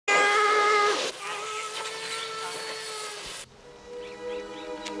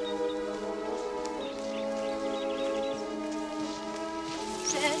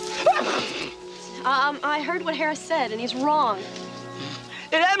I heard what Harris said, and he's wrong.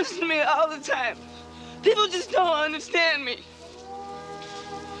 It happens to me all the time. People just don't understand me.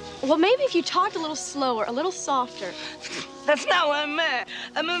 Well, maybe if you talked a little slower, a little softer. That's not what I meant.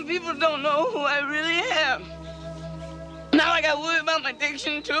 I meant people don't know who I really am. Now I got to worry about my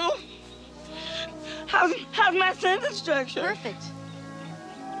diction, too. How's my sentence structure? Perfect.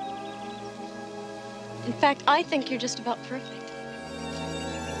 In fact, I think you're just about perfect.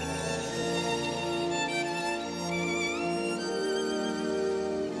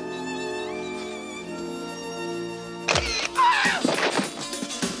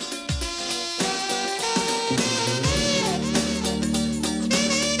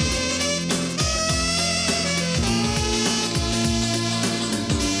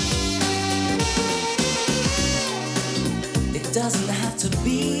 It doesn't have to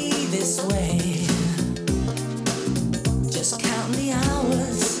be this way. Just count the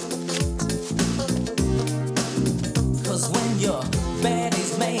hours. 'Cause when your bed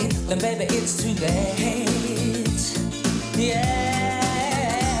is made, then baby it's too late. Yeah.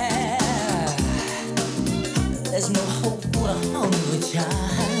 There's no hope for a hungry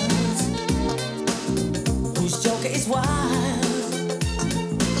child whose joker is wise.